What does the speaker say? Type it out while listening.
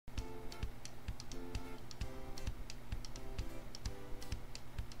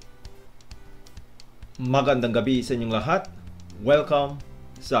Magandang gabi sa inyong lahat. Welcome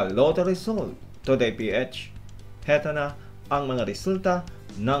sa Lotto Result Today PH. Heto na ang mga resulta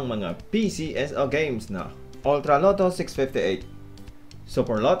ng mga Pcso games na Ultra Lotto 658,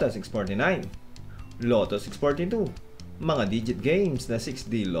 Super Lotto 649, Lotto 642, mga digit games na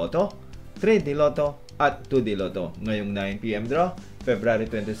 6D Lotto, 3D Lotto at 2D Lotto ngayong 9 PM draw, February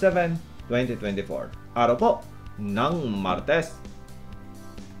 27, 2024. Araw po ng Martes.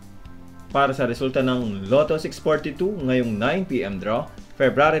 Para sa resulta ng Lotto 642 ngayong 9 PM draw,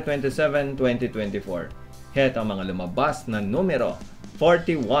 February 27, 2024. Heto ang mga lumabas na numero: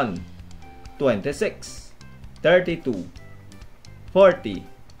 41, 26, 32, 40,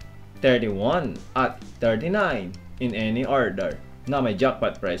 31 at 39 in any order na may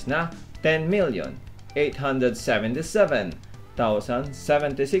jackpot prize na 10,877,076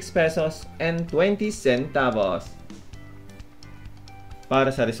 pesos and 20 centavos. Para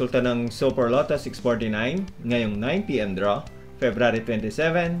sa resulta ng Super Lotto 649 ngayong 9 PM draw, February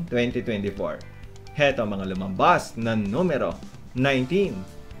 27, 2024. Heto ang mga lumabas na numero: 19,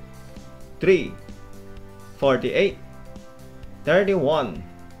 3, 48, 31,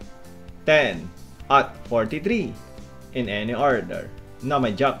 10 at 43 in any order na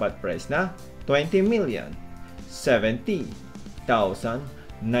may jackpot prize na 20,070,091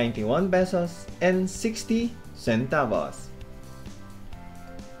 pesos and 60 centavos.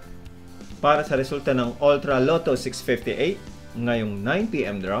 Para sa resulta ng Ultra Lotto 658 ngayong 9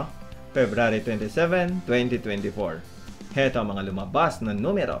 PM draw, February 27, 2024. Heto ang mga lumabas na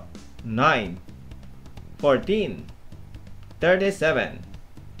numero: 9, 14, 37,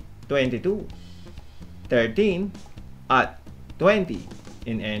 22, 13 at 20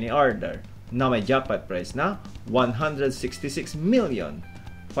 in any order na may jackpot prize na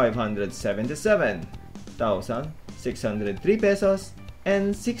 166,577,603 pesos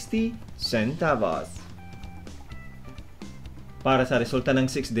and 60 centavos. Para sa resulta ng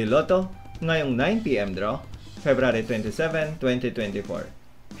 6D Lotto ngayong 9 PM draw, February 27,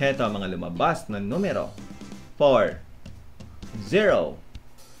 2024. Heto ang mga lumabas na numero: 4, 0,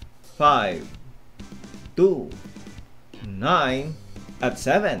 5, 2, 9 at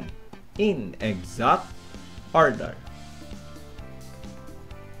 7 in exact order.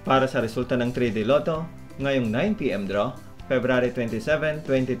 Para sa resulta ng 3D Lotto ngayong 9 PM draw, February 27,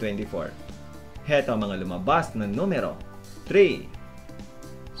 2024. Heto ang mga lumabas na numero: 3,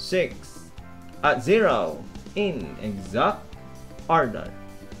 6 at 0 in exact order.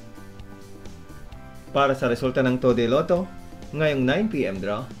 Para sa resulta ng 2D Lotto ngayong 9 PM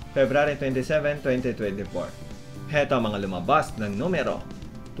draw, February 27, 2024. Heto ang mga lumabas na numero: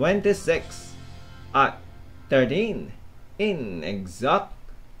 26 at 13 in exact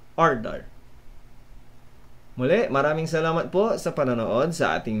order. Muli, maraming salamat po sa panonood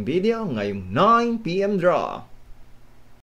sa ating video ngayong 9 PM draw.